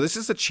 So this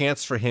is a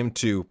chance for him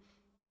to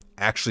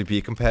actually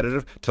be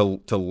competitive, to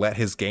let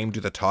his game do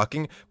the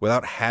talking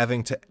without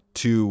having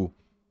to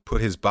put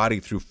his body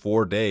through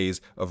 4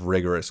 days of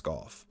rigorous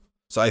golf.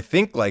 So I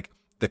think like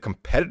the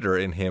competitor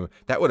in him,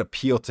 that would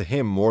appeal to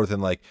him more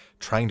than like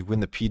trying to win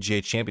the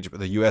PGA Championship or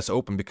the US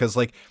Open because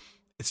like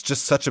it's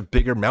just such a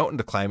bigger mountain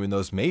to climb in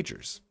those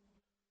majors.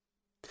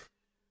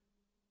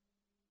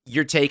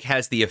 Your take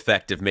has the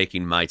effect of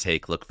making my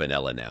take look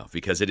vanilla now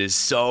because it is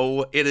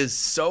so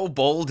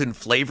bold and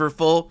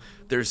flavorful.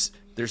 There's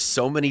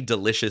so many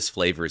delicious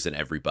flavors in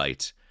every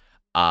bite.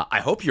 I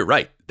hope you're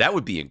right. That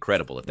would be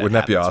incredible if that Wouldn't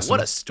happens. That be awesome? What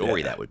a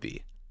story that would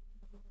be.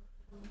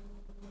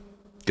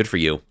 Good for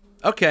you.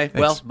 Okay,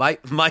 thanks. Well,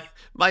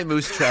 my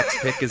Moose Tracks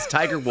pick is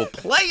Tiger will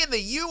play in the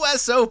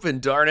U.S. Open,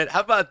 darn it.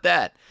 How about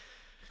that?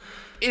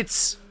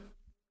 It's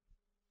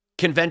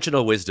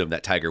conventional wisdom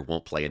that Tiger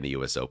won't play in the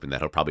U.S. Open,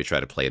 that he'll probably try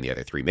to play in the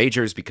other 3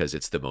 majors because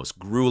it's the most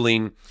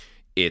grueling.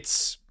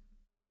 It's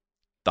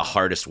the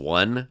hardest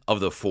one of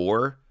the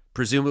 4,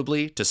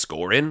 presumably, to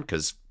score in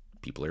because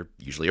people are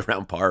usually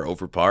around par,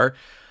 over par,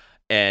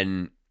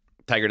 and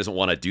Tiger doesn't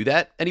want to do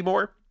that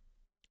anymore.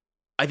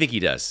 I think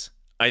he does.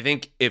 I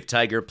think if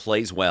Tiger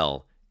plays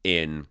well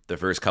in the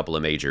first couple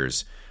of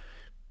majors,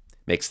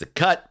 makes the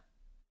cut,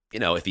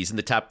 if he's in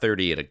the top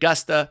 30 at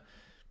Augusta,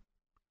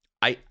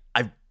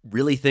 I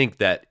really think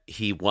that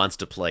he wants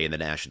to play in the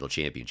national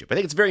championship. I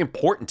think it's very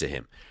important to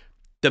him.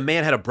 The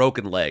man had a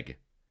broken leg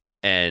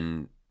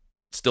and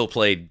still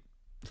played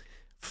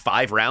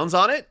 5 rounds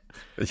on it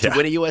to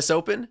win a U.S.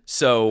 Open.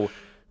 So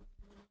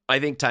I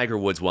think Tiger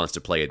Woods wants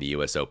to play in the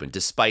U.S. Open,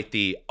 despite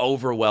the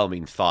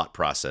overwhelming thought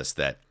process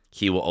that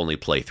he will only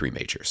play 3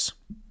 majors.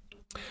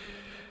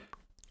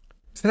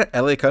 Is that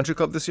at LA Country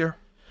Club this year?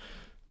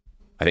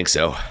 I think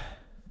so.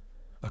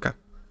 Okay.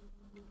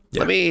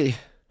 Yeah.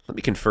 Let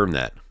me confirm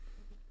that.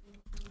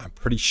 I'm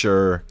pretty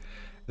sure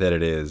that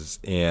it is.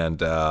 And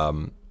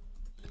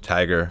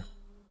Tiger.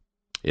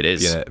 It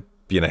is.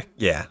 Being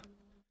a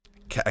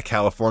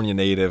California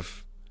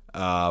native.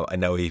 I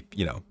know he,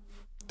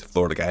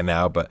 Florida guy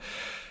now, but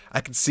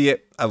I can see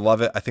it. I love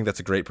it. I think that's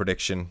a great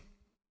prediction.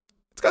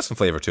 It's got some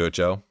flavor to it,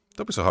 Joe.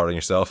 Don't be so hard on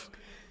yourself.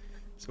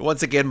 So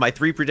once again, my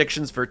 3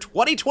 predictions for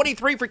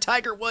 2023 for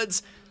Tiger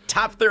Woods.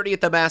 Top 30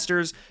 at the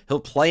Masters. He'll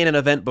play in an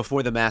event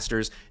before the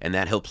Masters, and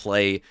that he'll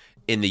play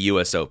in the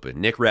U.S. Open.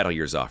 Nick, rattle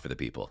yours off for the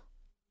people.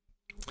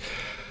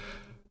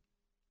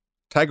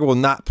 Tiger will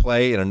not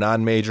play in a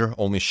non-major,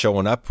 only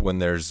showing up when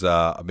there's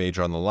a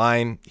major on the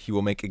line. He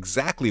will make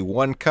exactly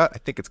 1 cut. I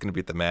think it's going to be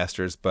at the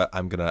Masters, but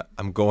I'm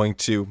going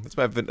to.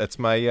 It's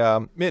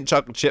my mint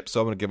chocolate chip, so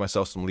I'm going to give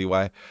myself some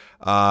leeway.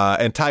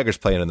 And Tiger's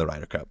playing in the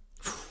Ryder Cup.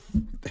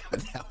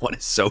 That one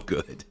is so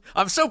good.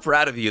 I'm so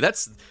proud of you.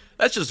 That's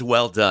just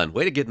well done.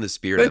 Way to get in the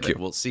spirit of it.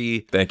 We'll see.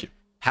 Thank you.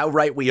 How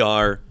right we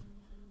are,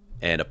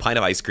 and a pint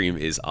of ice cream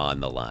is on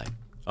the line.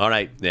 All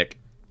right, Nick.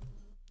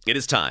 It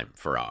is time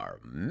for our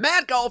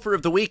Mad Golfer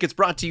of the Week. It's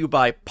brought to you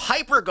by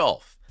Piper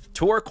Golf.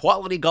 tour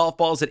quality golf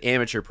balls at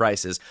amateur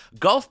prices,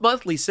 Golf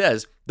Monthly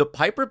says the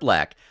Piper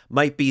Black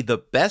might be the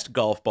best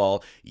golf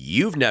ball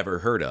you've never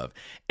heard of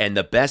and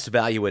the best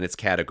value in its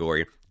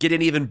category. Get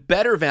an even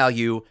better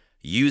value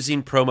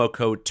using promo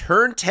code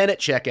TURN10 at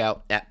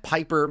checkout at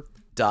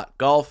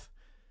piper.golf.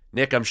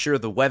 Nick, I'm sure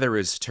the weather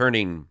is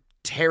turning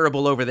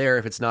terrible over there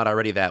if it's not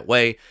already that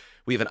way.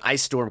 We have an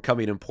ice storm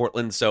coming in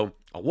Portland, so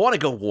I want to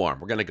go warm.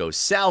 We're going to go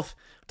south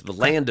to the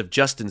land of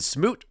Justin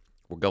Smoot.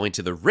 We're going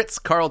to the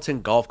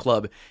Ritz-Carlton Golf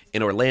Club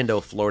in Orlando,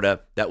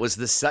 Florida. That was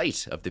the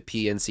site of the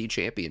PNC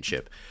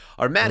Championship.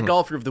 Our Mad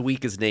Golfer of the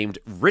Week is named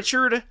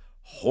Richard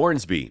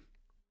Hornsby.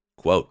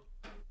 Quote,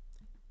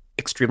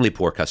 extremely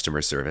poor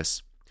customer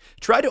service.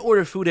 Try to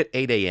order food at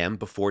 8 a.m.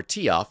 before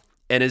tee-off,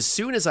 and as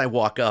soon as I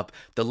walk up,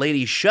 the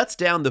lady shuts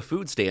down the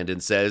food stand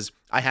and says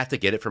I have to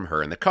get it from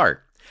her in the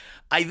cart.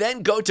 I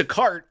then go to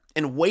cart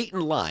and wait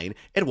in line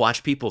and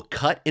watch people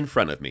cut in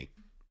front of me.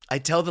 I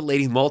tell the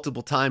lady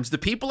multiple times, the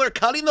people are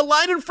cutting the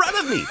line in front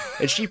of me,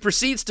 and she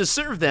proceeds to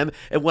serve them,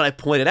 and when I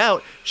point it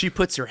out, she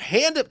puts her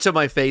hand up to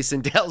my face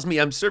and tells me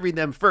I'm serving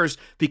them first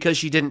because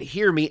she didn't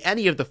hear me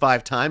any of the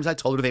 5 times I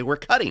told her they were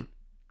cutting.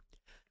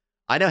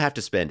 I now have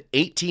to spend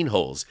 18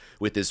 holes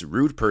with this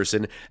rude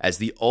person as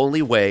the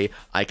only way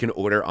I can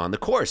order on the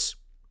course.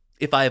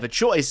 If I have a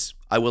choice,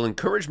 I will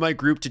encourage my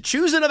group to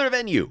choose another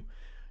venue.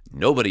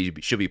 Nobody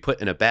should be put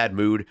in a bad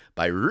mood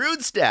by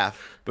rude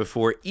staff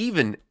before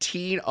even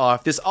teeing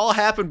off. This all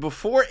happened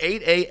before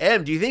 8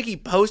 a.m. Do you think he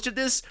posted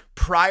this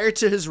prior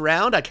to his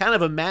round? I kind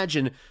of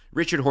imagine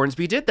Richard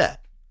Hornsby did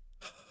that.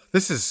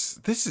 This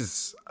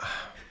is.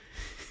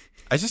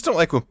 I just don't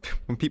like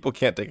when people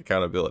can't take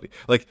accountability.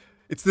 Like,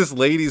 it's this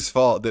lady's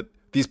fault that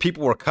these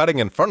people were cutting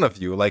in front of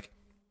you. Like,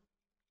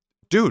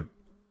 dude,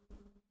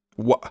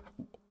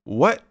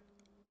 what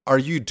are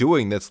you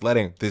doing that's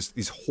letting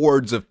these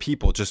hordes of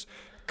people just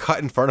cut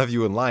in front of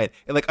you in line?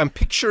 And like, I'm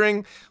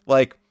picturing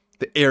like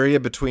the area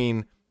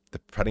between the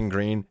putting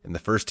green and the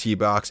first tee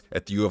box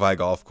at the U of I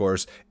golf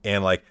course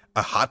and like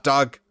a hot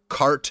dog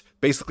cart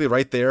basically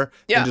right there.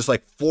 Yeah. And just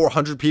like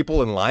 400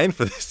 people in line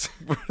for this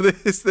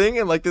thing.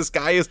 And like, this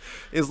guy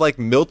is like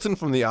Milton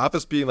from The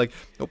Office being like,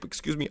 oh,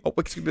 excuse me,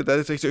 that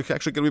is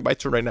actually going to be my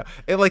turn right now.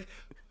 And like,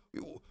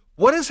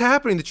 what is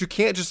happening that you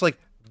can't just like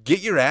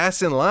get your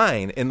ass in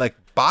line and like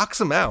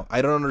box him out?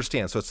 I don't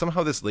understand. So it's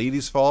somehow this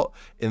lady's fault.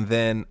 And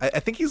then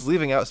I think he's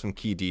leaving out some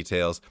key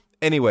details.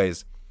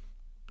 Anyways,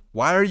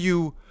 why are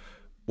you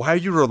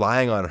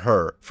relying on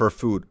her for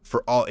food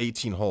for all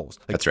 18 holes?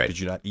 Like, that's right. Did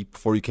you not eat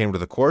before you came to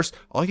the course?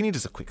 All you need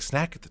is a quick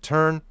snack at the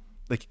turn.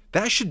 Like,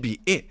 that should be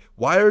it.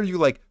 Why are you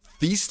like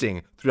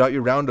feasting throughout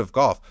your round of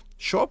golf?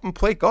 Show up and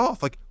play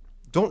golf. Like,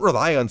 don't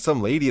rely on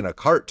some lady in a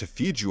cart to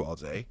feed you all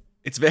day.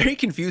 It's very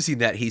confusing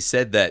that he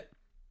said that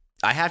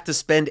I have to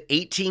spend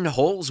 18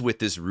 holes with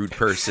this rude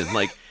person.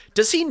 Like,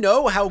 does he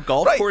know how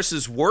golf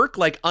courses work?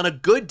 Like, on a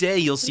good day,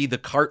 you'll see the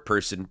cart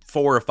person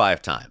 4 or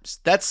 5 times.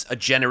 That's a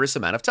generous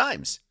amount of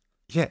times.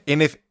 Yeah,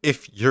 and if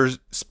you're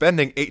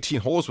spending 18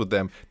 holes with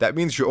them, that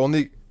means you're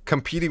only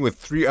competing with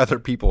 3 other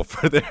people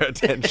for their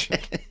attention.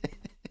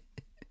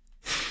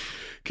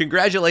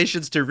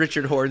 Congratulations to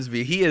Richard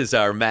Hornsby. He is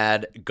our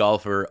Mad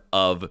Golfer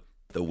of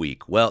the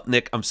Week. Well,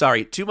 Nick, I'm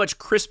sorry, too much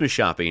Christmas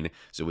shopping,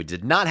 so we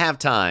did not have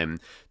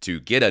time to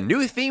get a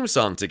new theme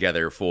song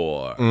together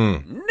for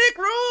Nick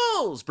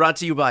Rules, brought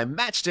to you by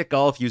Matchstick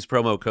Golf. Use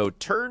promo code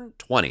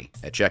TURN20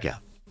 at checkout.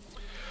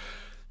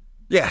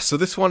 Yeah, so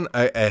this one,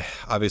 I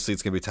obviously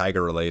it's going to be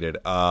Tiger related.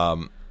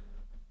 I'm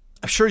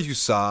sure you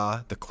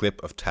saw the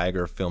clip of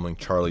Tiger filming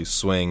Charlie's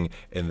swing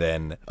and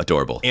then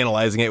adorable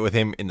analyzing it with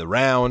him in the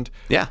round.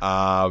 Yeah.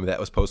 That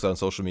was posted on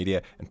social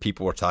media, and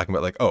people were talking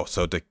about like, oh,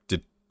 so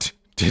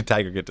did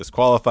Tiger get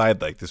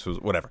disqualified? Like, this was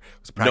whatever.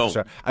 It was a practice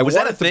round. I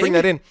wanted to bring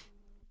that in.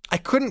 I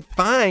couldn't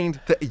find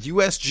the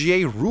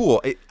USGA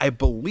rule. I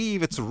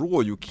believe it's a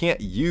rule. You can't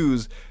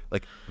use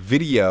like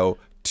video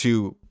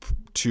to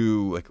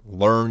like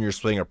learn your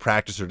swing or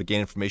practice or to gain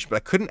information, but I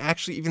couldn't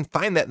actually even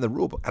find that in the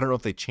rule book. I don't know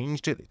if they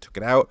changed it, they took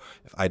it out,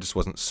 if I just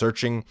wasn't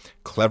searching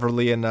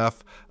cleverly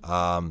enough.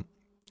 So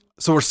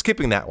we're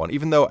skipping that one,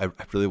 even though I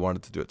really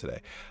wanted to do it today.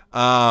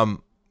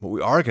 What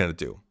we are going to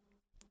do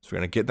is we're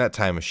going to get in that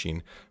time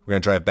machine. We're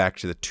going to drive back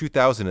to the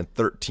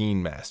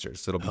 2013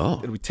 Masters. It'll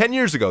be 10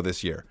 years ago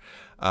this year.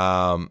 You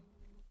know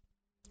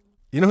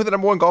who the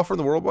number 1 golfer in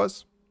the world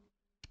was?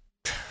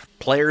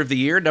 Player of the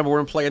year, number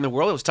 1 player in the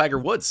world. It was Tiger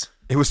Woods.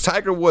 It was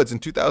Tiger Woods in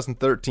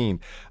 2013.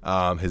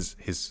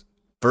 His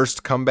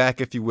first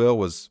comeback, if you will,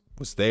 was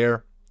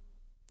there.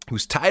 He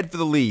was tied for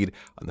the lead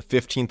on the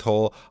 15th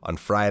hole on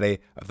Friday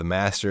of the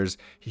Masters.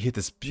 He hit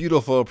this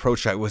beautiful approach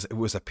shot. It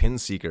was a pin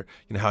seeker.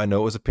 You know how I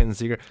know it was a pin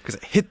seeker? Because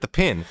it hit the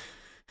pin,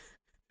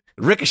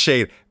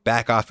 ricocheted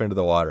back off into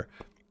the water.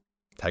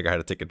 Tiger had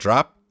to take a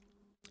drop.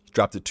 He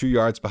dropped it 2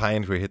 yards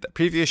behind where he hit that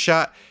previous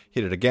shot.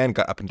 Hit it again,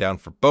 got up and down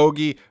for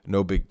bogey.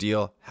 No big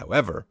deal.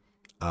 However,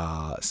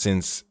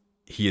 since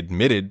he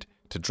admitted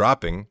to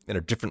dropping in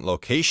a different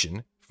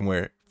location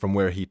from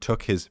where he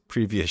took his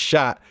previous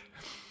shot,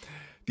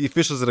 the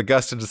officials at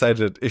Augusta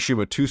decided to issue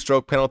him a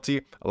 2-stroke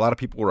penalty. A lot of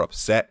people were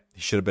upset.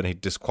 He should have been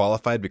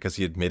disqualified because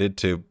he admitted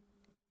to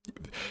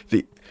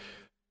the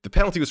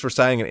penalty was for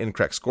signing an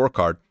incorrect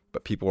scorecard,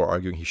 but people were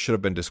arguing he should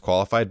have been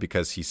disqualified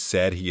because he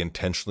said he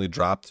intentionally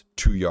dropped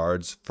 2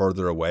 yards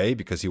further away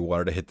because he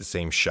wanted to hit the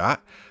same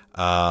shot.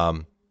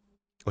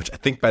 Which I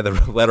think by the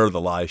letter of the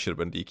law, he should have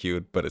been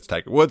DQ'd, but it's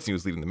Tiger Woods. He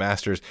was leading the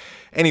Masters.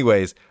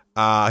 Anyways,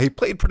 he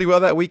played pretty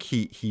well that week.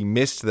 He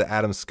missed the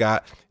Adam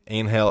Scott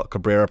Angel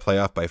Cabrera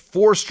playoff by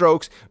 4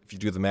 strokes. If you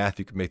do the math,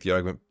 you can make the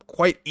argument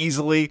quite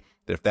easily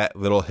that if that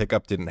little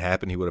hiccup didn't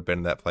happen, he would have been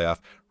in that playoff.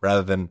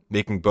 Rather than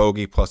making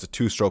bogey plus a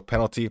 2-stroke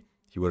penalty,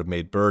 he would have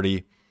made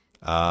birdie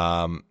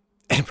and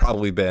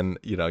probably been,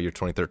 your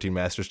 2013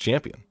 Masters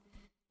champion.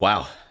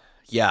 Wow.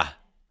 Yeah,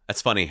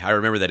 that's funny. I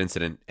remember that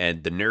incident,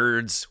 and the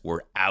nerds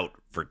were out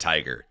for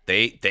Tiger.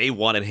 They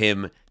wanted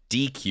him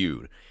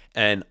DQ'd.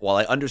 And while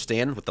I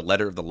understand what the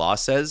letter of the law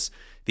says,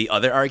 the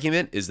other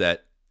argument is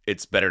that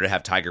it's better to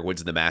have Tiger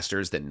Woods in the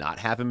Masters than not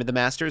have him in the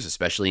Masters,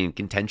 especially in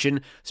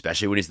contention,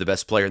 especially when he's the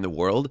best player in the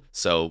world.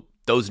 So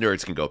those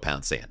nerds can go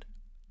pound sand.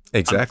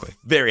 Exactly.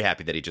 I'm very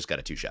happy that he just got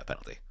a 2-shot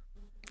penalty.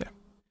 Yeah.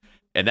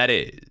 And that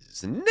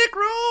is Nick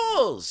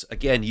Rolls.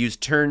 Again, use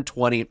turn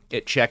 20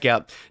 at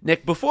checkout.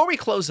 Nick, before we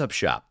close up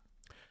shop,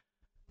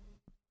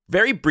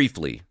 very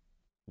briefly,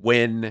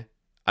 when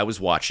I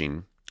was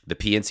watching the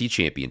PNC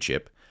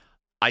Championship,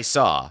 I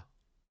saw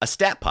a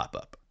stat pop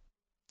up.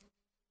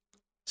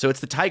 So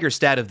it's the Tiger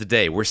stat of the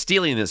day. We're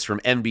stealing this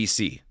from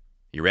NBC.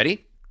 You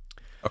ready?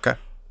 Okay.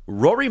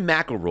 Rory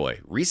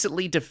McIlroy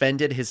recently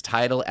defended his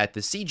title at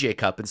the CJ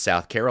Cup in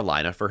South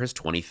Carolina for his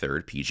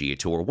 23rd PGA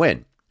Tour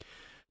win.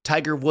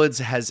 Tiger Woods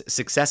has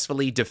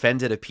successfully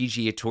defended a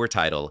PGA Tour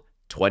title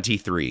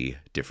 23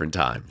 different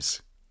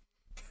times.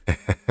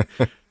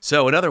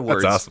 So, in other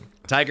words, awesome.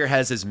 Tiger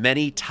has as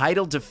many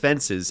title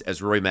defenses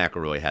as Rory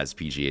McIlroy has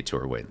PGA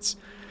Tour wins.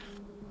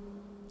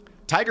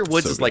 Tiger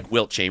Woods is like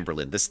Wilt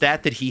Chamberlain. The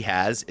stat that he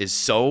has is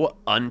so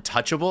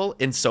untouchable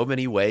in so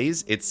many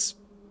ways.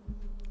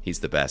 He's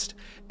the best.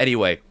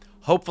 Anyway,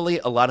 hopefully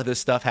a lot of this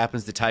stuff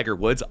happens to Tiger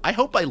Woods. I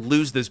hope I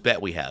lose this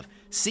bet we have.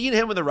 Seeing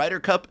him in the Ryder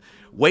Cup,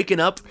 waking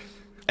up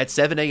at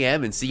 7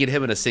 a.m. and seeing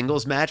him in a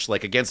singles match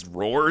like against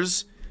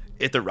Roars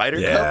at the Ryder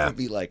Cup would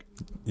be like,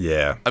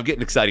 I'm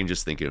getting excited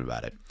just thinking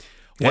about it.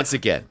 Once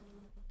again,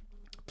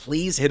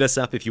 please hit us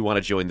up if you want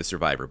to join the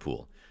Survivor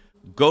Pool.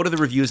 Go to the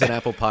reviews on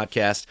Apple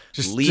Podcast.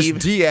 Just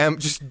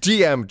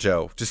DM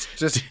Joe. Just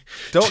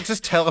don't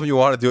just tell him you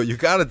want to do it. You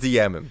got to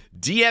DM him.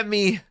 DM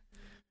me.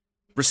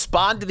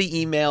 Respond to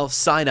the email.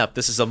 Sign up.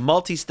 This is a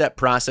multi-step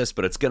process,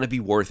 but it's going to be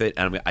worth it.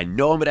 And I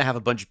know I'm going to have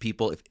a bunch of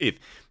people. If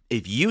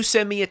you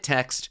send me a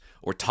text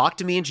or talk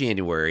to me in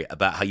January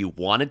about how you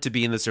wanted to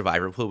be in the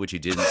Survivor Pool, which you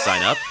didn't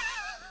sign up,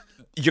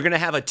 you're going to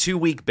have a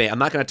 2-week ban. I'm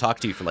not going to talk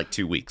to you for like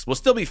 2 weeks. We'll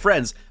still be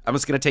friends. I'm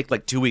just going to take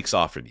like 2 weeks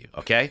off from you,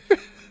 okay?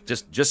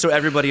 Just so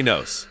everybody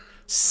knows.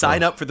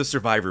 Sign up for the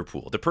Survivor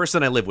Pool. The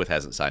person I live with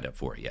hasn't signed up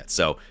for it yet,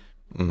 so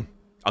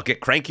I'll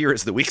get crankier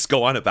as the weeks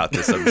go on about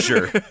this, I'm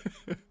sure.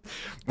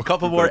 A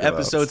couple more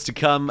episodes to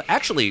come.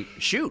 Actually,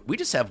 shoot, we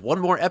just have one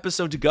more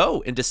episode to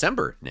go in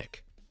December,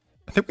 Nick.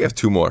 I think we have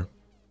 2 more.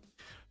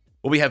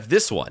 Well, we have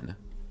this one,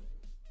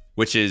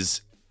 which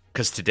is,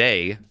 because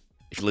today,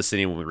 if you're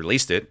listening when we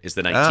released it, is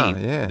the 19th.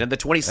 And then the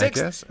 26th. I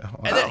guess.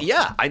 Wow. And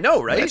then, I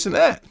know, right? Imagine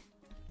that.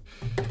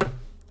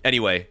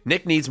 Anyway,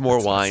 Nick needs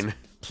more wine.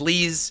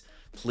 Please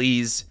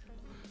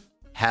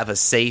have a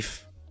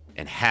safe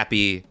and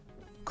happy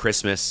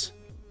Christmas.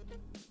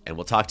 And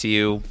we'll talk to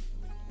you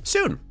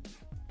soon.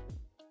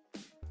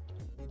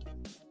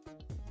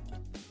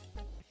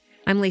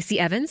 I'm Lacey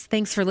Evans.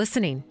 Thanks for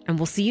listening, and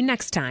we'll see you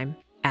next time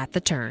at The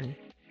Turn.